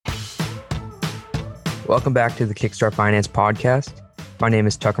Welcome back to the Kickstart Finance podcast. My name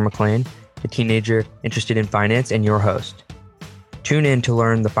is Tucker McLean, a teenager interested in finance and your host. Tune in to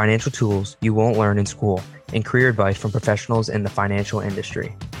learn the financial tools you won't learn in school and career advice from professionals in the financial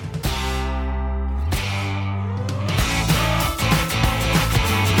industry.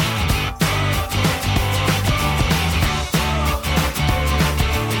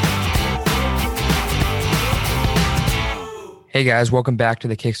 Hey guys, welcome back to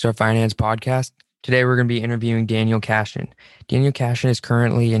the Kickstart Finance podcast. Today we're going to be interviewing Daniel Cashin. Daniel Cashin is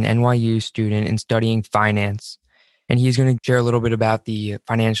currently an NYU student and studying finance, and he's going to share a little bit about the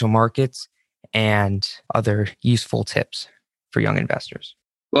financial markets and other useful tips for young investors.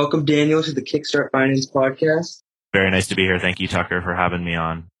 Welcome, Daniel, to the Kickstart Finance podcast. Very nice to be here. Thank you, Tucker, for having me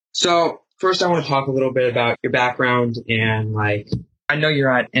on. So first I want to talk a little bit about your background and I know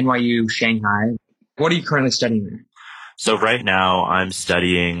you're at NYU Shanghai. What are you currently studying there? So right now I'm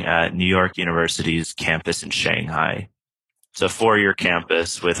studying at New York University's campus in Shanghai. It's a 4-year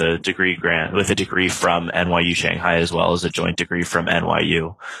campus with a degree from NYU Shanghai as well as a joint degree from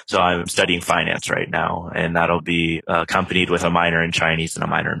NYU. So I'm studying finance right now, and that'll be accompanied with a minor in Chinese and a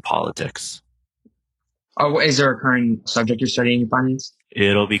minor in politics. Oh, is there a current subject you're studying in finance?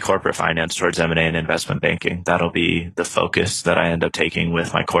 It'll be corporate finance towards M&A and investment banking. That'll be the focus that I end up taking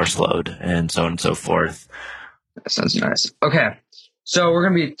with my course load and so on and so forth. That sounds nice. Okay. So we're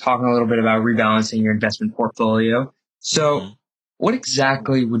going to be talking a little bit about rebalancing your investment portfolio. So what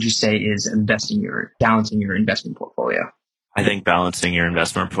exactly would you say is balancing your investment portfolio? I think balancing your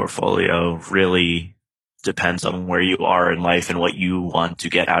investment portfolio really depends on where you are in life and what you want to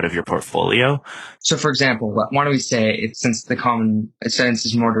get out of your portfolio. So for example, why don't we say since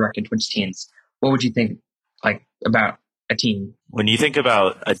is more directed towards teens, what would you think about a teen? When you think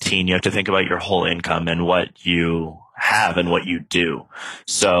about a teen, you have to think about your whole income and what you have and what you do.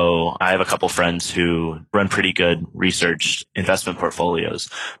 So I have a couple friends who run pretty good researched investment portfolios,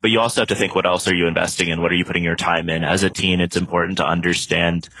 but you also have to think, what else are you investing in? What are you putting your time in? As a teen, it's important to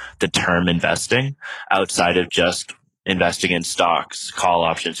understand the term investing outside of just investing in stocks, call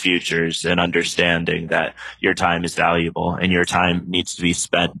options, futures, and understanding that your time is valuable and your time needs to be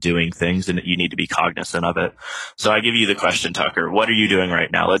spent doing things and you need to be cognizant of it. So I give you the question, Tucker, what are you doing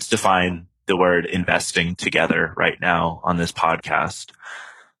right now? Let's define the word investing together right now on this podcast.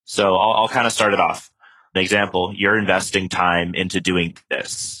 So I'll kind of start it off. An example, you're investing time into doing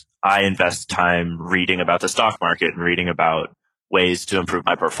this. I invest time reading about the stock market and reading about ways to improve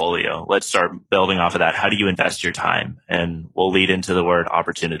my portfolio. Let's start building off of that. How do you invest your time? And we'll lead into the word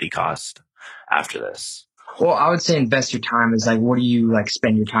opportunity cost after this. Well, I would say invest your time is what do you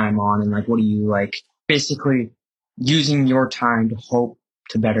spend your time on? And what do you basically using your time to hope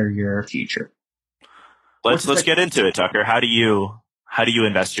to better your future? Let's get into it, Tucker. How do you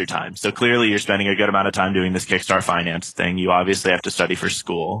invest your time? So clearly you're spending a good amount of time doing this Kickstart Finance thing. You obviously have to study for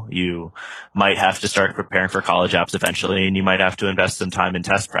school. You might have to start preparing for college apps eventually, and you might have to invest some time in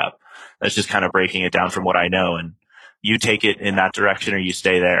test prep. That's just kind of breaking it down from what I know. And you take it in that direction or you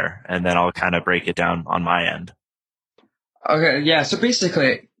stay there, and then I'll kind of break it down on my end. Okay. Yeah. So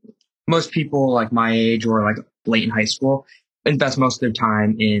basically most people my age or late in high school invest most of their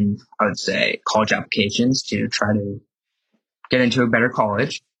time in, I would say, college applications to try to get into a better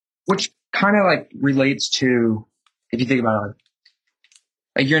college, which kind of relates to, if you think about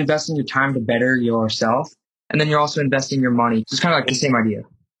it, you're investing your time to better yourself, and then you're also investing your money. It's kind of the same idea.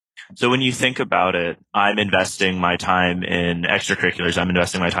 So when you think about it, I'm investing my time in extracurriculars. I'm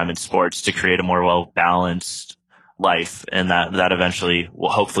investing my time in sports to create a more well-balanced life. And that eventually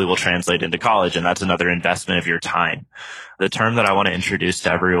hopefully will translate into college. And that's another investment of your time. The term that I want to introduce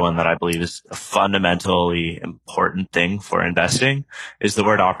to everyone that I believe is a fundamentally important thing for investing is the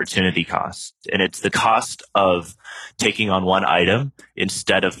word opportunity cost. And it's the cost of taking on one item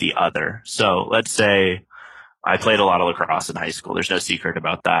instead of the other. So let's say I played a lot of lacrosse in high school. There's no secret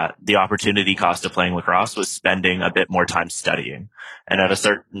about that. The opportunity cost of playing lacrosse was spending a bit more time studying. And at a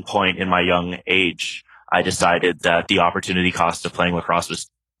certain point in my young age, I decided that the opportunity cost of playing lacrosse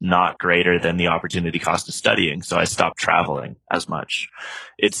was not greater than the opportunity cost of studying. So I stopped traveling as much.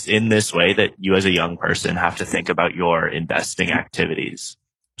 It's in this way that you as a young person have to think about your investing activities.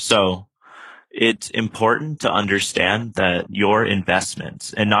 So it's important to understand that your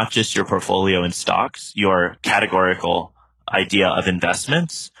investments, and not just your portfolio in stocks, your categorical idea of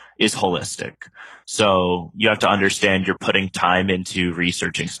investments is holistic. So you have to understand you're putting time into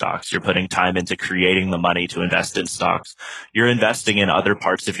researching stocks. You're putting time into creating the money to invest in stocks. You're investing in other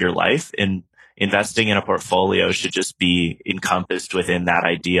parts of your life, and investing in a portfolio should just be encompassed within that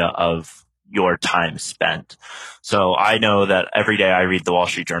idea of your time spent. So I know that every day I read the Wall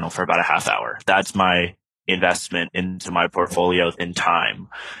Street Journal for about a half hour. That's my investment into my portfolio in time.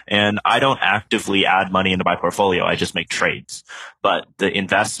 And I don't actively add money into my portfolio. I just make trades. But the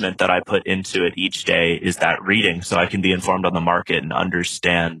investment that I put into it each day is that reading so I can be informed on the market and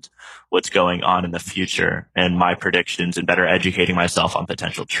understand what's going on in the future and my predictions and better educating myself on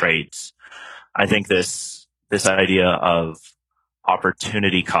potential trades. I think this idea of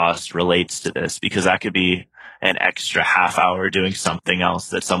opportunity cost relates to this because that could be an extra half hour doing something else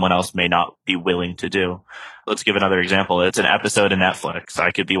that someone else may not be willing to do. Let's give another example. It's an episode of Netflix. I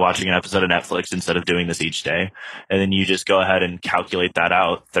could be watching an episode of Netflix instead of doing this each day. And then you just go ahead and calculate that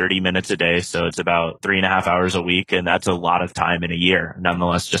out 30 minutes a day. So it's about 3.5 hours a week. And that's a lot of time in a year,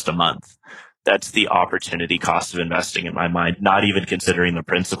 nonetheless, just a month. That's the opportunity cost of investing in my mind, not even considering the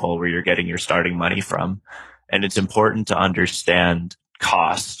principal where you're getting your starting money from. And it's important to understand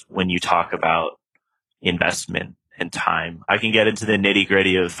cost when you talk about investment and time. I can get into the nitty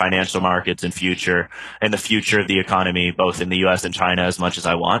gritty of financial markets and the future of the economy, both in the US and China as much as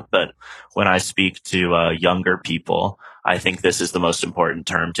I want. But when I speak to younger people, I think this is the most important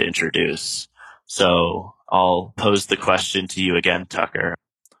term to introduce. So I'll pose the question to you again, Tucker.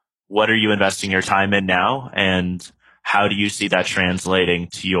 What are you investing your time in now? And how do you see that translating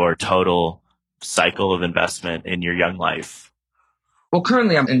to your total cycle of investment in your young life? Well,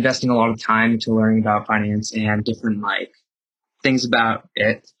 currently I'm investing a lot of time into learning about finance and different things about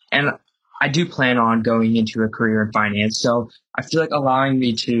it. And I do plan on going into a career in finance. So I feel like allowing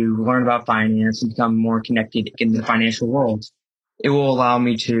me to learn about finance and become more connected in the financial world, it will allow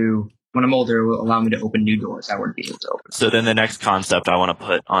me to, when I'm older, it will allow me to open new doors I wouldn't be able to open. So then the next concept I want to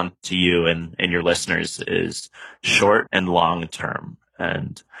put on to you and your listeners is short and long term.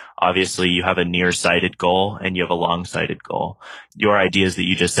 And obviously you have a nearsighted goal and you have a long-sighted goal. Your ideas that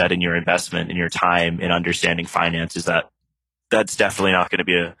you just said in your investment and your time in understanding finance is that's definitely not going to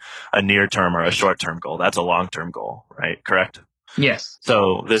be a near term or a short term goal. That's a long term goal, right? Correct? Yes.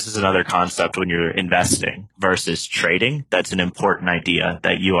 So this is another concept when you're investing versus trading. That's an important idea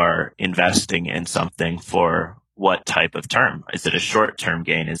that you are investing in something for what type of term? Is it a short-term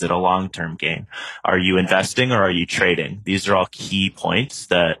gain? Is it a long-term gain? Are you investing or are you trading? These are all key points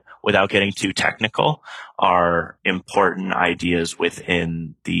that, without getting too technical, are important ideas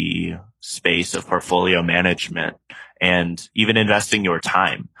within the space of portfolio management and even investing your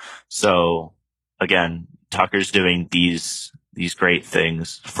time. So again, Tucker's doing these great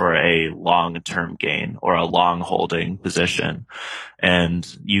things for a long-term gain or a long holding position. And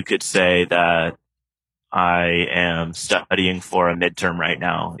you could say that I am studying for a midterm right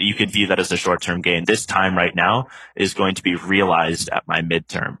now. You could view that as a short-term gain. This time right now is going to be realized at my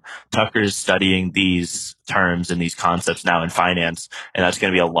midterm. Tucker's studying these terms and these concepts now in finance, and that's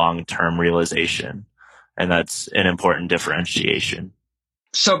going to be a long-term realization. And that's an important differentiation.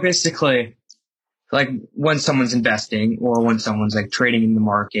 So basically, when someone's investing or when someone's trading in the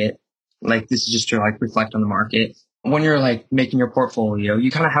market, this is just to reflect on the market. When you're making your portfolio,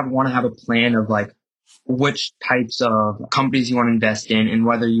 you kind of want to have a plan of which types of companies you want to invest in and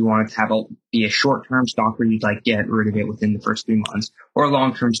whether you want it to be a short-term stock where you'd get rid of it within the first 3 months or a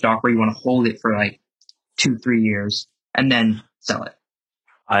long-term stock where you want to hold it for 2-3 years and then sell it.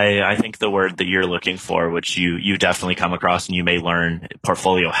 I think the word that you're looking for, which you definitely come across and you may learn,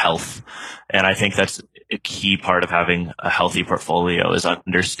 portfolio health. And I think that's a key part of having a healthy portfolio is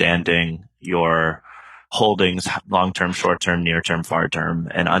understanding your holdings, long-term, short-term, near-term, far-term,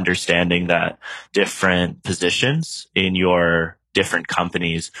 and understanding that different positions in your different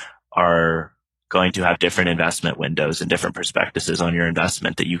companies are going to have different investment windows and different prospectuses on your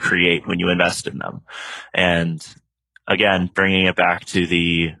investment that you create when you invest in them. And again, bringing it back to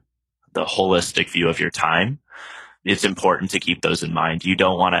the holistic view of your time, it's important to keep those in mind. You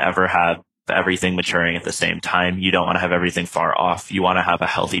don't want to ever have everything maturing at the same time. You don't want to have everything far off. You want to have a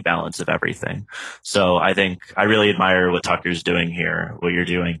healthy balance of everything. So I think I really admire what Tucker's doing here, what you're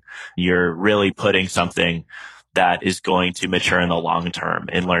doing. You're really putting something that is going to mature in the long term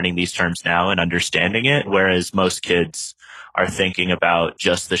in learning these terms now and understanding it, whereas most kids are thinking about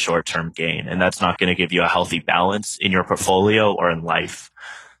just the short-term gain. And that's not going to give you a healthy balance in your portfolio or in life.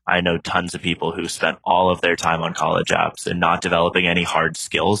 I know tons of people who spent all of their time on college apps and not developing any hard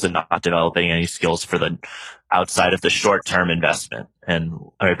skills and not developing any skills for the outside of the short-term investment. And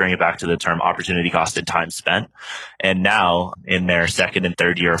I bring it back to the term opportunity cost and time spent. And now in their second and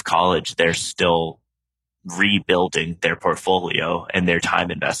third year of college, they're still rebuilding their portfolio and their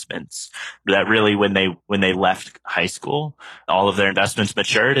time investments. That really, when they left high school, all of their investments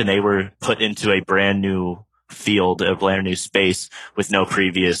matured and they were put into a brand new field, a brand new space with no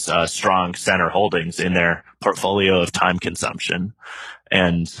previous strong center holdings in their portfolio of time consumption.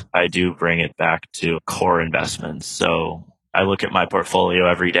 And I do bring it back to core investments. So I look at my portfolio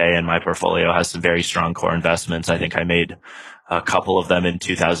every day, and my portfolio has some very strong core investments. I think I made a couple of them in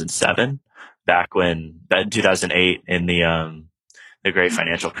 2007, in 2008 in the great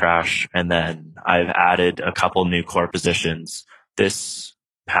financial crash. And then I've added a couple new core positions this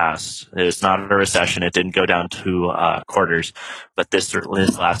past. It's not a recession. It didn't go down to quarters, but this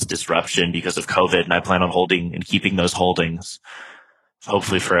last disruption because of COVID. And I plan on holding and keeping those holdings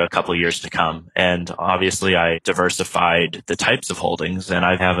hopefully for a couple of years to come. And obviously I diversified the types of holdings, and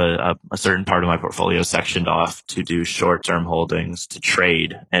I have a certain part of my portfolio sectioned off to do short-term holdings, to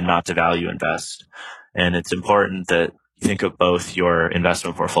trade and not to value invest. And it's important that you think of both your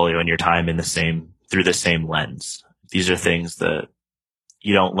investment portfolio and your time through the same lens. These are things that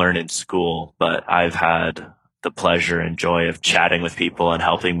you don't learn in school, but I've had the pleasure and joy of chatting with people and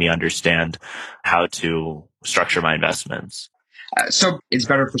helping me understand how to structure my investments. So it's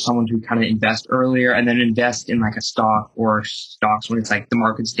better for someone to kind of invest earlier and then invest in like a stock or stocks when it's like the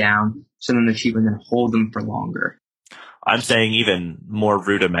market's down. So then they're cheaper and then hold them for longer. I'm saying even more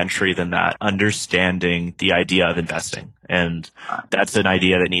rudimentary than that, understanding the idea of investing. And that's an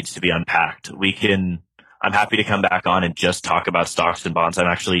idea that needs to be unpacked. I'm happy to come back on and just talk about stocks and bonds. I'm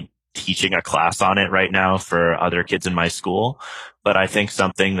actually teaching a class on it right now for other kids in my school. But I think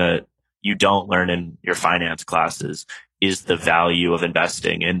something that you don't learn in your finance classes is the value of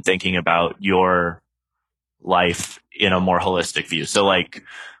investing and thinking about your life in a more holistic view. So like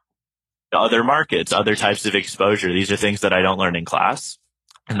other markets, other types of exposure, these are things that I don't learn in class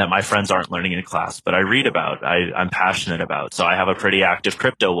and that my friends aren't learning in class, but I read about, I'm passionate about. So I have a pretty active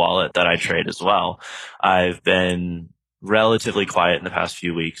crypto wallet that I trade as well. I've been relatively quiet in the past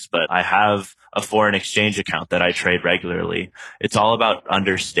few weeks, but I have a foreign exchange account that I trade regularly. It's all about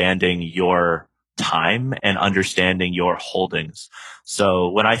understanding your time and understanding your holdings. So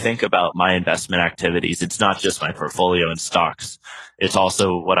when I think about my investment activities, it's not just my portfolio in stocks. It's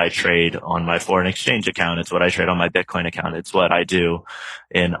also what I trade on my foreign exchange account. It's what I trade on my Bitcoin account. It's what I do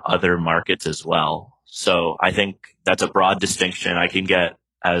in other markets as well. So I think that's a broad distinction. I can get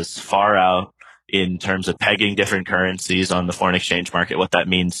as far out in terms of pegging different currencies on the foreign exchange market, what that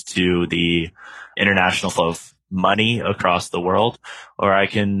means to the international flow of money across the world, or I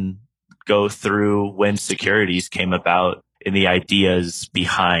can go through when securities came about and the ideas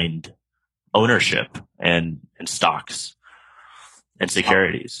behind ownership and stocks and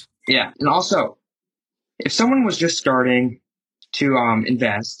securities. Yeah. And also, if someone was just starting to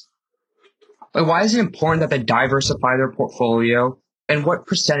invest, why is it important that they diversify their portfolio? And what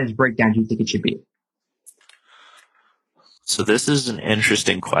percentage breakdown do you think it should be? So this is an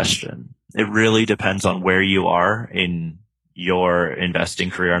interesting question. It really depends on where you are in your investing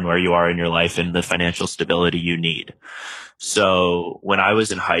career and where you are in your life and the financial stability you need. So when I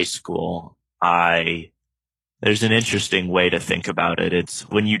was in high school, there's an interesting way to think about it. It's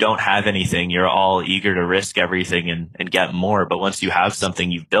when you don't have anything, you're all eager to risk everything and get more. But once you have something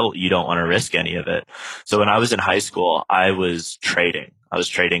you've built, you don't want to risk any of it. So when I was in high school, I was trading. I was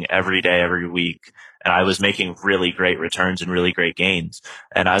trading every day, every week, and I was making really great returns and really great gains.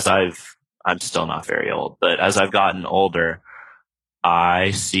 And I'm still not very old, but as I've gotten older,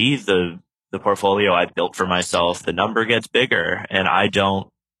 I see the portfolio I built for myself, the number gets bigger, and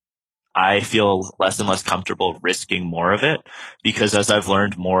I feel less and less comfortable risking more of it because as I've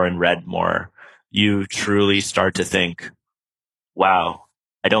learned more and read more, you truly start to think, wow,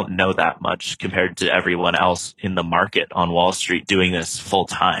 I don't know that much compared to everyone else in the market on Wall Street doing this full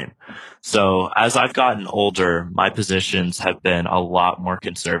time. So as I've gotten older, my positions have been a lot more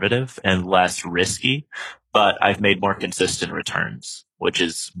conservative and less risky, but I've made more consistent returns, which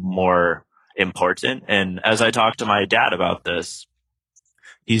is more important. And as I talk to my dad about this,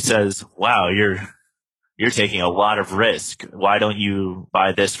 he says, wow, you're taking a lot of risk. Why don't you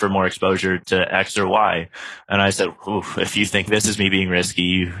buy this for more exposure to X or Y? And I said, if you think this is me being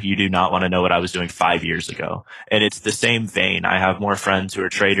risky, you do not want to know what I was doing 5 years ago. And it's the same vein. I have more friends who are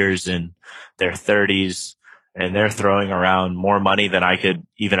traders in their 30s and they're throwing around more money than I could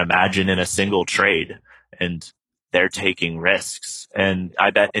even imagine in a single trade. And they're taking risks. And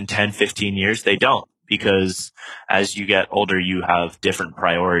I bet in 10, 15 years, they don't. Because as you get older, you have different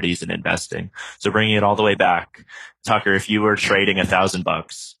priorities in investing. So bringing it all the way back, Tucker, if you were trading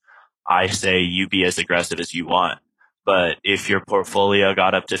 $1,000, I say you be as aggressive as you want. But if your portfolio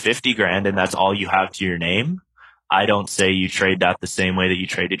got up to 50 grand and that's all you have to your name, I don't say you trade that the same way that you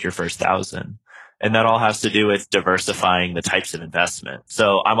traded your first 1,000. And that all has to do with diversifying the types of investment.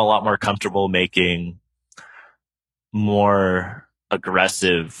 So I'm a lot more comfortable making more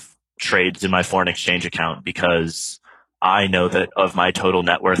aggressive trades in my foreign exchange account because I know that of my total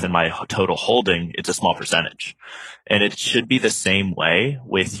net worth and my total holding, it's a small percentage. And it should be the same way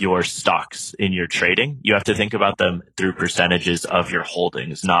with your stocks in your trading. You have to think about them through percentages of your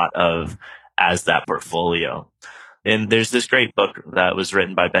holdings, not of as that portfolio. And there's this great book that was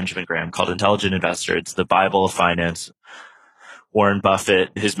written by Benjamin Graham called Intelligent Investor. It's the Bible of finance. Warren Buffett,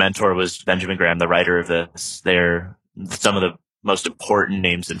 his mentor was Benjamin Graham, the writer of this. They're some of the most important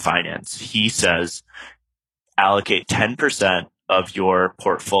names in finance. He says allocate 10% of your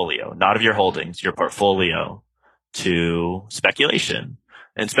portfolio, not of your holdings, your portfolio to speculation.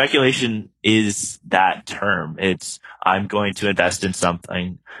 And speculation is that term. It's I'm going to invest in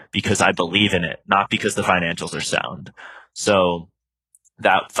something because I believe in it, not because the financials are sound. So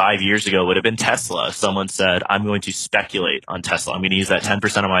that 5 years ago would have been Tesla. Someone said, I'm going to speculate on Tesla. I'm going to use that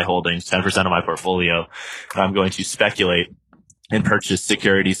 10% of my holdings, 10% of my portfolio, and I'm going to speculate and purchase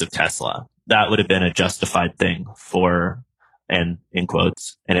securities of Tesla. That would have been a justified thing for an, in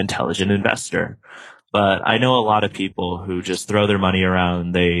quotes, an intelligent investor. But I know a lot of people who just throw their money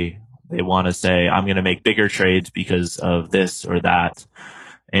around. They want to say, I'm going to make bigger trades because of this or that.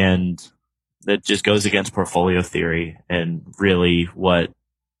 And that just goes against portfolio theory and really what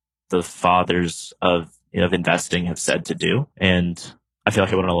the fathers of investing have said to do. And I feel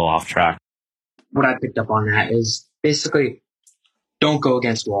like I went a little off track. What I picked up on that is basically don't go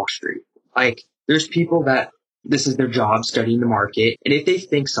against Wall Street. Like, there's people that this is their job, studying the market. And if they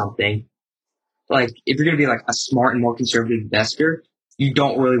think something, like, if you're going to be like a smart and more conservative investor, you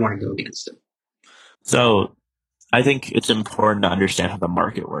don't really want to go against them. So I think it's important to understand how the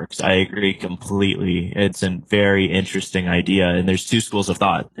market works. I agree completely. It's a very interesting idea. And there's two schools of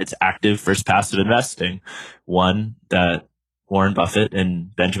thought. It's active versus passive investing. One that Warren Buffett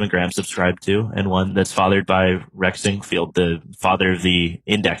and Benjamin Graham subscribe to, and one that's fathered by Rex Sinquefield, the father of the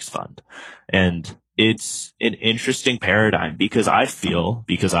index fund. And it's an interesting paradigm because I feel,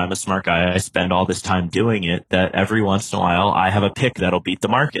 because I'm a smart guy, I spend all this time doing it, that every once in a while I have a pick that'll beat the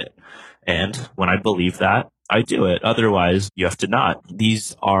market. And when I believe that, I do it. Otherwise, you have to not.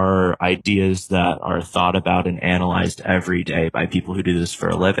 These are ideas that are thought about and analyzed every day by people who do this for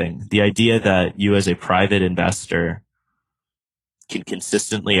a living. The idea that you as a private investor can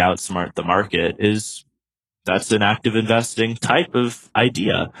consistently outsmart the market that's an active investing type of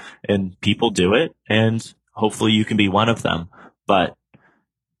idea. And people do it, and hopefully you can be one of them. But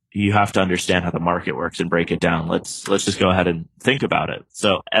you have to understand how the market works and break it down. Let's just go ahead and think about it.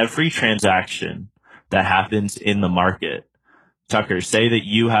 So every transaction that happens in the market, Tucker, say that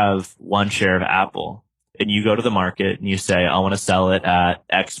you have one share of Apple and you go to the market and you say, I want to sell it at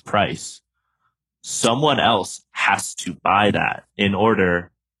X price. Someone else has to buy that in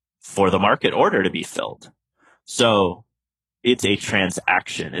order for the market order to be filled. So it's a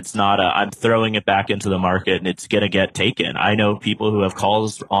transaction. It's not I'm throwing it back into the market and it's going to get taken. I know people who have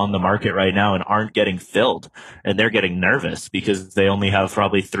calls on the market right now and aren't getting filled, and they're getting nervous because they only have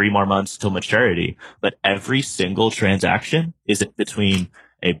probably 3 more months till maturity. But every single transaction is between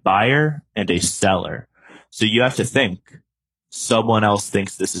a buyer and a seller. So you have to think someone else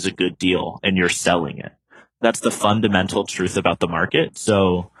thinks this is a good deal and you're selling it. That's the fundamental truth about the market.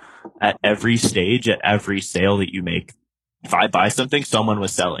 So at every stage, at every sale that you make, if I buy something, someone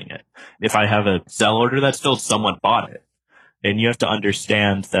was selling it. If I have a sell order that's filled, someone bought it. And you have to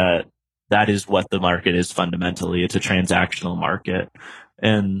understand that that is what the market is fundamentally. It's a transactional market.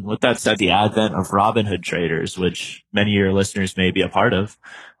 And with that said, the advent of Robinhood traders, which many of your listeners may be a part of,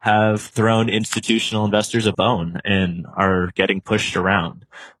 have thrown institutional investors a bone and are getting pushed around.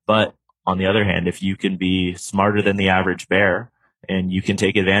 But on the other hand, if you can be smarter than the average bear and you can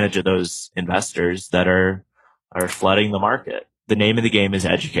take advantage of those investors that are flooding the market, the name of the game is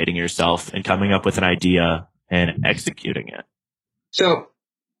educating yourself and coming up with an idea and executing it. So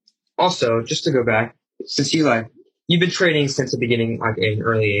also, just to go back, since you've been trading since the beginning, like at an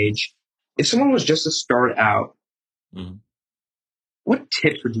early age, if someone was just to start out, what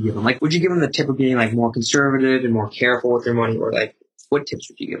tips would you give them? Like, would you give them the tip of being like more conservative and more careful with their money, or like, what tips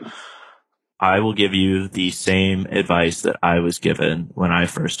would you give them? I will give you the same advice that I was given when I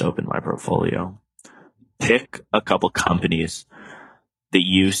first opened my portfolio. Pick a couple companies that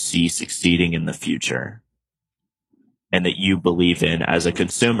you see succeeding in the future and that you believe in as a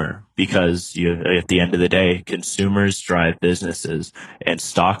consumer, because at the end of the day, consumers drive businesses and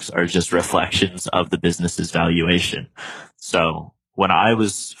stocks are just reflections of the business's valuation. So when I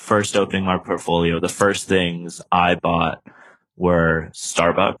was first opening my portfolio, the first things I bought were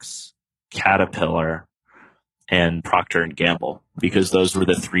Starbucks, Caterpillar, and Procter and Gamble, because those were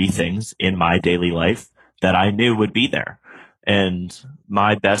the three things in my daily life that I knew would be there. And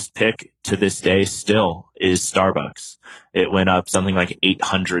my best pick to this day still is Starbucks. It went up something like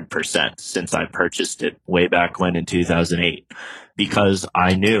 800% since I purchased it way back when in 2008, because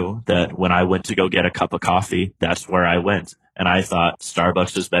I knew that when I went to go get a cup of coffee, that's where I went. And I thought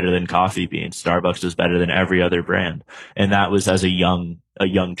Starbucks was better than Coffee Bean. Starbucks was better than every other brand. And that was as a young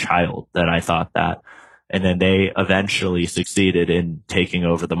child that I thought that. And then they eventually succeeded in taking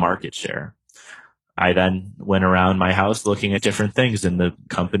over the market share. I then went around my house looking at different things, and the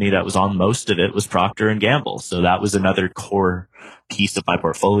company that was on most of it was Procter and Gamble. So that was another core piece of my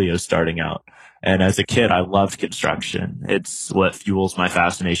portfolio starting out. And as a kid, I loved construction. It's what fuels my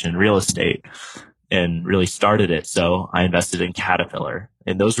fascination in real estate and really started it. So I invested in Caterpillar.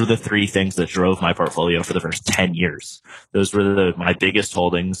 And those were the three things that drove my portfolio for the first 10 years. Those were my biggest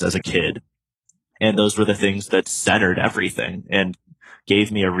holdings as a kid. And those were the things that centered everything and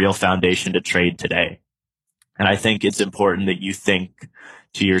gave me a real foundation to trade today. And I think it's important that you think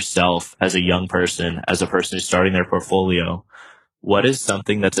to yourself as a young person, as a person who's starting their portfolio, what is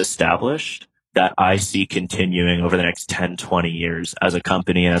something that's established that I see continuing over the next 10, 20 years as a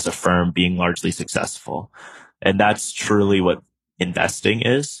company and as a firm being largely successful? And that's truly what investing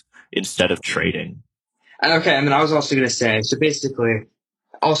is instead of trading. Okay, and then I was also going to say, so basically,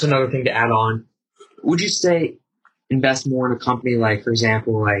 also another thing to add on, would you say invest more in a company like, for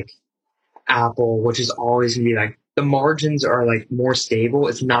example, like Apple, which is always going to be like, the margins are like more stable.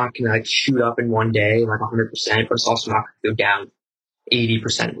 It's not going to like shoot up in one day, like 100%, but it's also not going to go down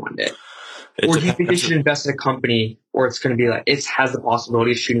 80% in one day. Or do you think they should invest in a company where it's going to be like, it has the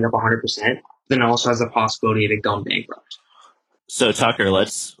possibility of shooting up 100%, then it also has the possibility of it going bankrupt? So Tucker,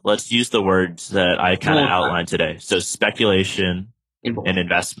 let's use the words that I kind of outlined today. So speculation and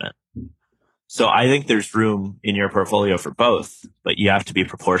investment. So I think there's room in your portfolio for both, but you have to be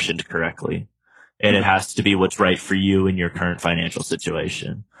proportioned correctly. And it has to be what's right for you in your current financial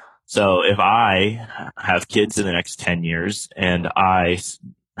situation. So if I have kids in the next 10 years and I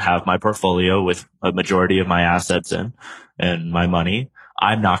have my portfolio with a majority of my assets in and my money,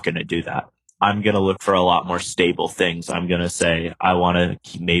 I'm not going to do that. I'm going to look for a lot more stable things. I'm going to say, I want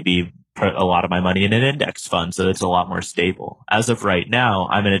to maybe put a lot of my money in an index fund so it's a lot more stable. As of right now,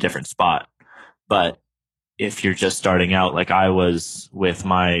 I'm in a different spot. But if you're just starting out, like I was with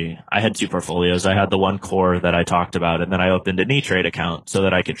I had two portfolios. I had the one core that I talked about, and then I opened an E-Trade account so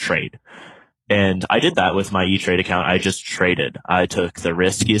that I could trade. And I did that with my E-Trade account. I just traded. I took the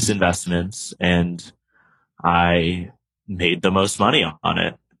riskiest investments and I made the most money on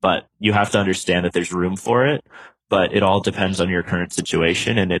it. But you have to understand that there's room for it, but it all depends on your current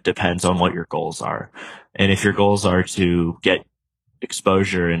situation and it depends on what your goals are. And if your goals are to get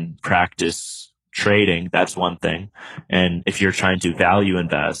exposure and practice trading, that's one thing. And if you're trying to value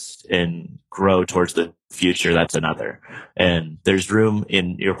invest and grow towards the future, that's another. And there's room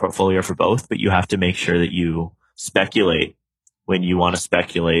in your portfolio for both, but you have to make sure that you speculate when you want to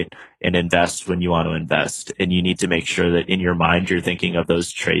speculate and invest when you want to invest. And you need to make sure that in your mind, you're thinking of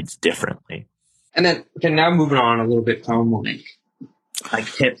those trades differently. And then, okay, now moving on a little bit from like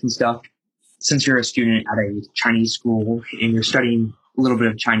tips and stuff. Since you're a student at a Chinese school and you're studying a little bit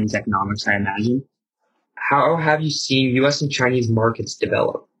of Chinese economics, I imagine, how have you seen U.S. and Chinese markets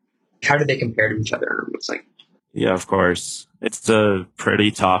develop? How do they compare to each other? It's like, yeah, of course. It's a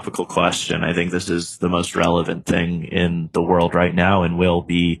pretty topical question. I think this is the most relevant thing in the world right now and will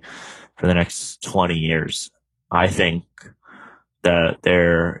be for the next 20 years. I think that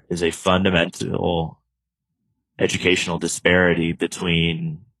there is a fundamental educational disparity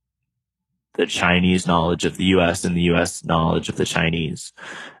between the Chinese knowledge of the U.S. and the U.S. knowledge of the Chinese.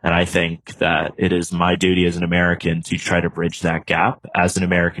 And I think that it is my duty as an American to try to bridge that gap as an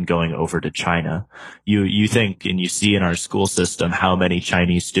American going over to China. You think and you see in our school system how many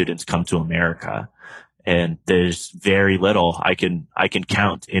Chinese students come to America. And there's very little I can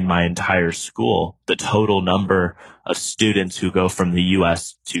count in my entire school, the total number of students who go from the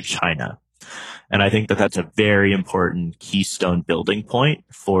U.S. to China. And I think that that's a very important keystone building point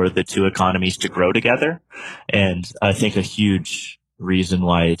for the two economies to grow together. And I think a huge reason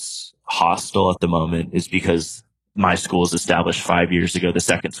why it's hostile at the moment is because my school was established 5 years ago. The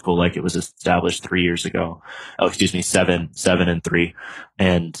second school, like it was established 3 years ago. Oh, excuse me, seven and 3.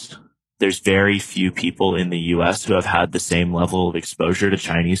 And there's very few people in the U.S. who have had the same level of exposure to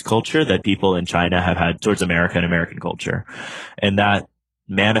Chinese culture that people in China have had towards America and American culture. And that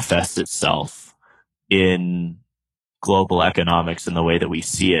manifests itself in global economics and the way that we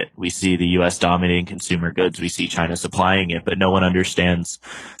see it. We see the U.S. dominating consumer goods. We see China supplying it, but no one understands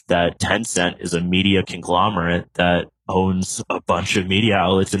that Tencent is a media conglomerate that owns a bunch of media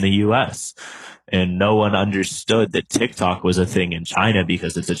outlets in the U.S. And no one understood that TikTok was a thing in China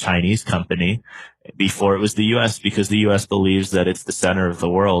because it's a Chinese company before it was the US, because the US believes that it's the center of the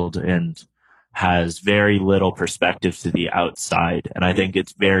world and has very little perspective to the outside. And I think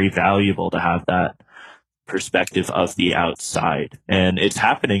it's very valuable to have that perspective of the outside. And it's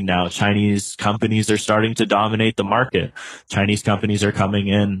happening now. Chinese companies are starting to dominate the market. Chinese companies are coming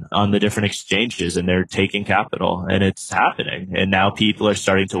in on the different exchanges and they're taking capital, and it's happening. And now people are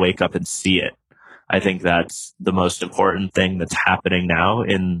starting to wake up and see it. I think that's the most important thing that's happening now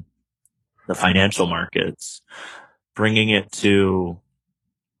in the financial markets. Bringing it to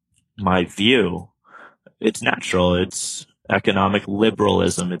my view, it's natural. It's economic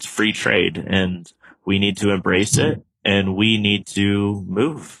liberalism. It's free trade, and we need to embrace it, and we need to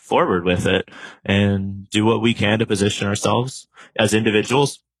move forward with it and do what we can to position ourselves as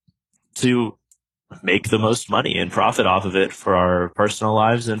individuals to make the most money and profit off of it for our personal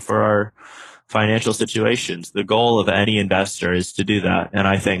lives and for our financial situations. The goal of any investor is to do that. And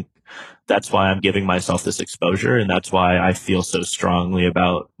I think that's why I'm giving myself this exposure. And that's why I feel so strongly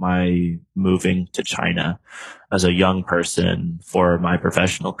about my moving to China as a young person for my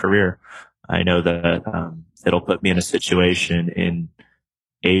professional career. I know that it'll put me in a situation in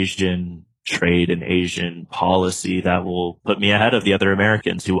Asian trade and Asian policy that will put me ahead of the other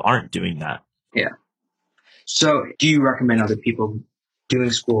Americans who aren't doing that. Yeah. So do you recommend other people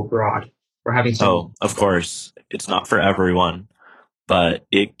doing school abroad or having some? Oh, of course. It's not for everyone, but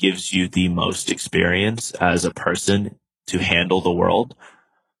it gives you the most experience as a person to handle the world,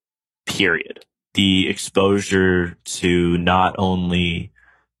 period. The exposure to not only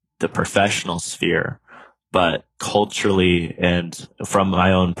the professional sphere, but culturally and from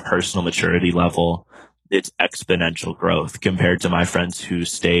my own personal maturity level, it's exponential growth compared to my friends who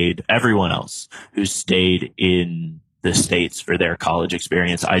stayed, everyone else who stayed in the States for their college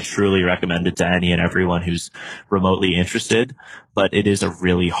experience. I truly recommend it to any and everyone who's remotely interested, but it is a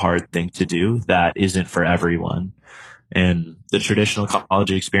really hard thing to do that isn't for everyone. And the traditional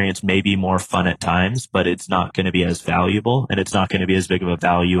college experience may be more fun at times, but it's not going to be as valuable, and it's not going to be as big of a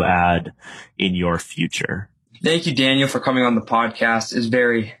value add in your future. Thank you, Daniel, for coming on the podcast. It's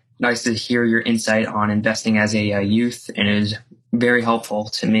very nice to hear your insight on investing as a youth, and it is very helpful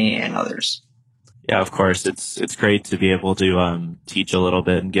to me and others. Yeah, of course. It's great to be able to teach a little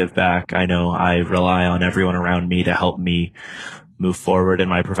bit and give back. I know I rely on everyone around me to help me move forward in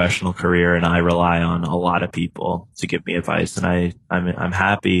my professional career, and I rely on a lot of people to give me advice. And I'm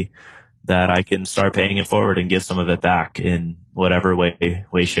happy that I can start paying it forward and give some of it back in whatever way,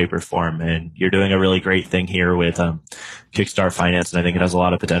 shape, or form. And you're doing a really great thing here with Kickstart Finance, and I think it has a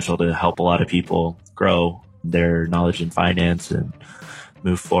lot of potential to help a lot of people grow their knowledge in finance and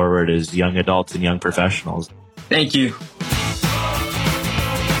move forward as young adults and young professionals. Thank you.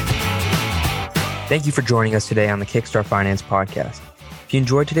 Thank you for joining us today on the Kickstart Finance podcast. If you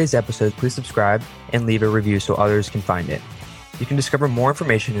enjoyed today's episode, please subscribe and leave a review so others can find it. You can discover more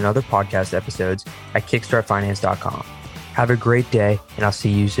information and other podcast episodes at kickstartfinance.com. Have a great day, and I'll see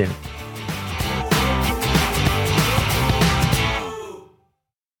you soon.